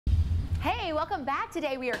Hey, welcome back.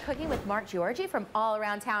 Today we are cooking with Giorgi from All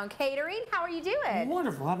Around Town Catering. How are you doing?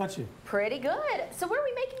 Wonderful. How about you? Pretty good. So what are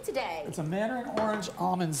we making today? It's a Mandarin orange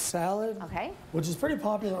almond salad. Okay. Which is pretty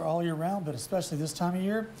popular all year round, but especially this time of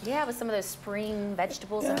year. Yeah, with some of those spring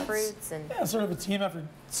vegetables and fruits. And yeah, sort of a team effort.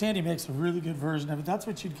 Sandy makes a really good version of it. That's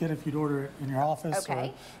what you'd get if you'd order it in your office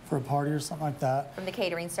or for a party or something like that. From the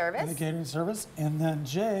catering service. From the catering service. And then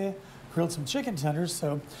Jay grilled some chicken tenders,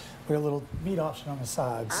 so we have a little meat option on the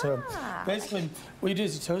side. So basically, what you do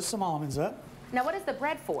is you toast some almonds up. Now, what is the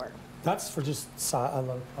bread for? That's for just I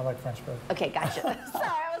like French bread. Okay, gotcha. Sorry,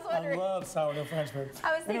 I was wondering. I love sourdough French bread.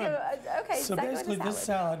 I was thinking, okay. So basically, this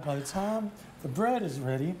salad, by the time the bread is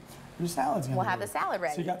ready, your salad's gonna be ready. We'll have the salad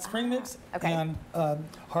ready. So you got spring mix and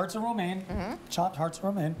hearts of romaine, chopped hearts of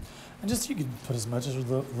romaine, and just you can put as much as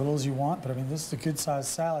little as you want. But I mean, this is a good sized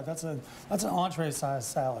salad. That's an entree sized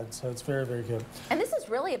salad, so it's very, very good. And this is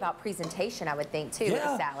really about presentation, I would think, too, with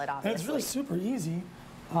a salad, obviously. And it's really super easy.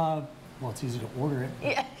 Well, it's easy to order it.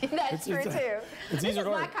 Yeah, that's true, too. It's easier to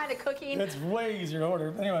order. This is my kind of cooking. It's way easier to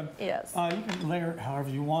order. Anyway, yes. You can layer it however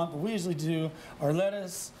you want, but we usually do our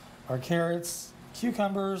lettuce, our carrots,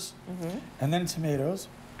 cucumbers, and then tomatoes.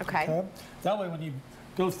 Okay. That way, when you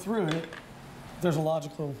go through it, there's a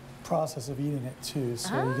logical process of eating it, too.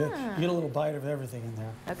 So you get a little bite of everything in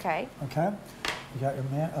there. Okay. Okay. You got your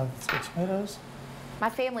tomatoes. My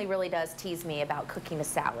family really does tease me about cooking a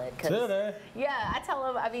salad. Do they? Yeah, I tell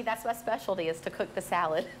them, I mean, that's my specialty is to cook the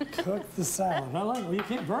salad. Cook the salad. I like it. Well, you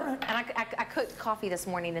can't burn it. And I cooked coffee this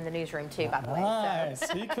morning in the newsroom, too, by the way. Nice.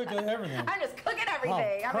 So you cook everything. I'm just cooking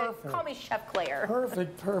everything. Oh, perfect. Call me Chef Claire.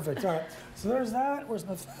 Perfect, perfect. All right. So there's that. Where's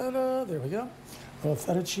my feta? There we go. A little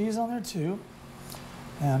feta cheese on there, too.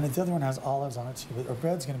 And the other one has olives on it, too. But our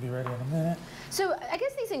bread's going to be ready in a minute. So I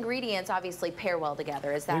guess these ingredients obviously pair well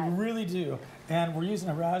together. Is that? They really do. And we're using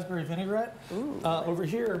a raspberry vinaigrette. Over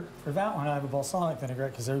here, for that one, I have a balsamic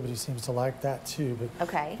vinaigrette because everybody seems to like that, too.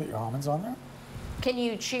 But put your almonds on there. Can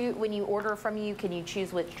you choose, when you order from you, can you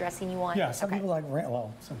choose which dressing you want? Yeah, some people like ranch.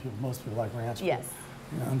 Well, most people like ranch. Yes.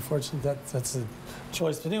 But, unfortunately, that's a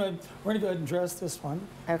choice. But anyway, we're going to go ahead and dress this one.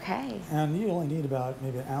 Okay. And you only need about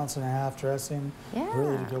maybe 1.5 ounces dressing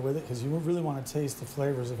really to go with it because you really want to taste the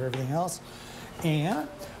flavors of everything else. And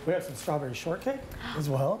we have some strawberry shortcake as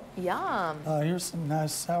well. Yum. Here's some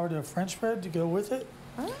nice sourdough French bread to go with it.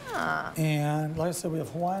 And like I said, we have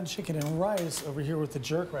Hawaiian chicken and rice over here with the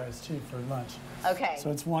jerk rice too for lunch. Okay.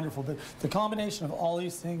 So it's wonderful. But the combination of all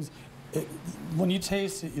these things, when you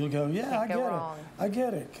taste it, you'll go, yeah, I get it. I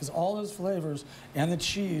get it. Because all those flavors and the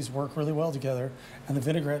cheese work really well together. And the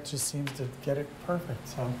vinaigrette just seems to get it perfect.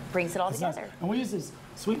 So brings it all together. Nice. And we use this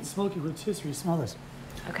sweet and smoky rotisserie. Smell this.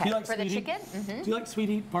 Okay, do you like for the chicken? Do you like sweet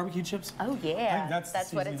heat barbecue chips? Oh, yeah.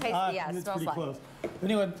 That's what it tastes like. Yeah, it smells like. Close. But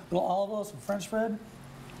anyway, a little olive oil, some French bread.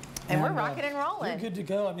 And we're rocking and rolling. We're good to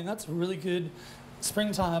go. I mean, that's a really good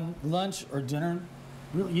springtime lunch or dinner.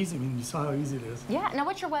 Really easy. I mean, you saw how easy it is. Yeah. Now,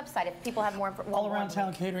 what's your website if people have more information?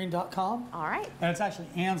 AllAroundTownCatering.com. All right. And it's actually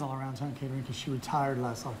Anne's All Around Town Catering because she retired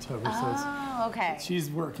last October. Oh, okay.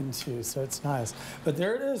 She's working too, so it's nice. But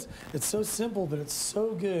there it is. It's so simple, but it's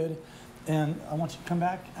so good. And I want you to come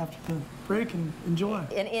back after the break and enjoy.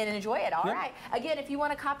 And enjoy it. All right. Again, if you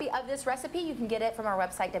want a copy of this recipe, you can get it from our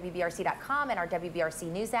website, WBRC.com, and our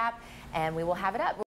WBRC News app, and we will have it up.